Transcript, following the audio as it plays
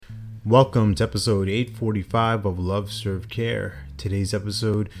Welcome to episode 845 of Love Serve Care. Today's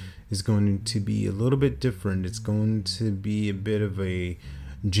episode is going to be a little bit different. It's going to be a bit of a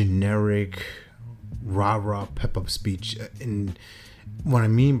generic rah-rah pep-up speech. And what I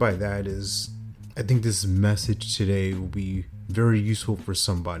mean by that is I think this message today will be very useful for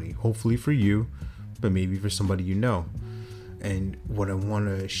somebody. Hopefully for you, but maybe for somebody you know. And what I want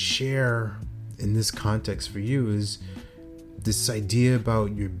to share in this context for you is this idea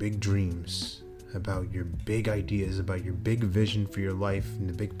about your big dreams, about your big ideas, about your big vision for your life and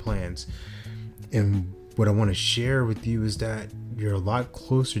the big plans. And what I want to share with you is that you're a lot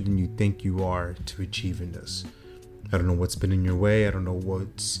closer than you think you are to achieving this. I don't know what's been in your way. I don't know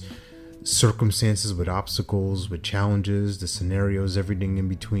what's circumstances with obstacles, with challenges, the scenarios, everything in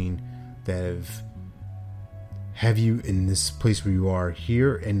between that have you in this place where you are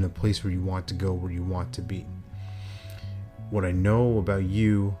here and the place where you want to go, where you want to be. What I know about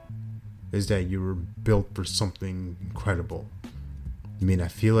you is that you were built for something incredible. You may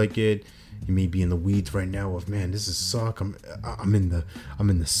not feel like it. You may be in the weeds right now of, man, this is suck. I'm in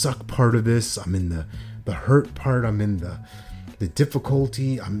the suck part of this. I'm in the hurt part. I'm in the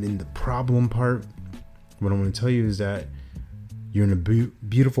difficulty. I'm in the problem part. What I want to tell you is that you're in a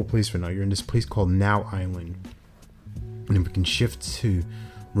beautiful place right now. You're in this place called Now Island. And if we can shift to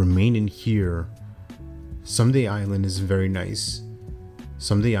remaining here, Someday Island is very nice.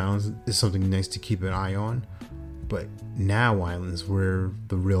 Someday Island is something nice to keep an eye on. But Now Island is where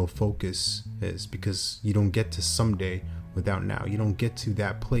the real focus is, because you don't get to someday without now. You don't get to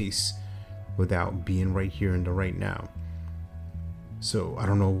that place without being right here in the right now. So I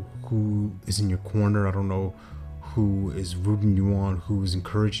don't know who is in your corner. I don't know who is rooting you on, who is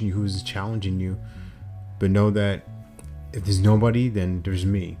encouraging you, who is challenging you. But know that if there's nobody, then there's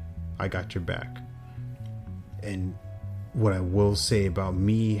me. I got your back. And what I will say about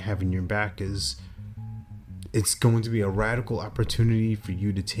me having your back is it's going to be a radical opportunity for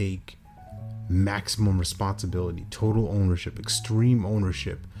you to take maximum responsibility, total ownership, extreme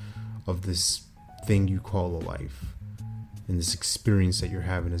ownership of this thing you call a life and this experience that you're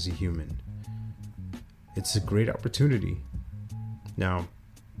having as a human. It's a great opportunity. Now,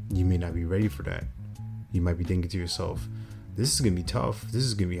 you may not be ready for that. You might be thinking to yourself, this is going to be tough. This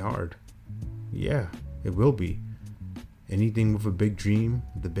is going to be hard. Yeah. It will be. Anything with a big dream,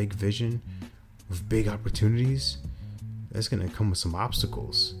 with a big vision, with big opportunities, that's going to come with some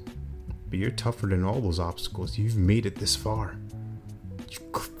obstacles. But you're tougher than all those obstacles. You've made it this far. You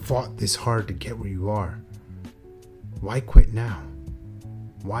fought this hard to get where you are. Why quit now?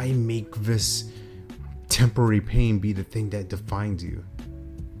 Why make this temporary pain be the thing that defines you?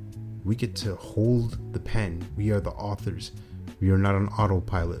 We get to hold the pen. We are the authors. We are not on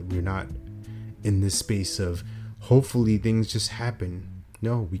autopilot. We're not in this space of hopefully things just happen.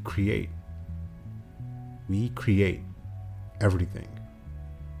 No, we create. We create everything.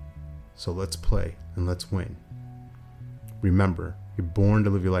 So let's play and let's win. Remember, you're born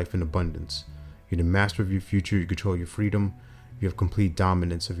to live your life in abundance. You're the master of your future. You control your freedom. You have complete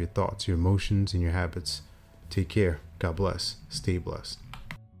dominance of your thoughts, your emotions, and your habits. Take care. God bless. Stay blessed.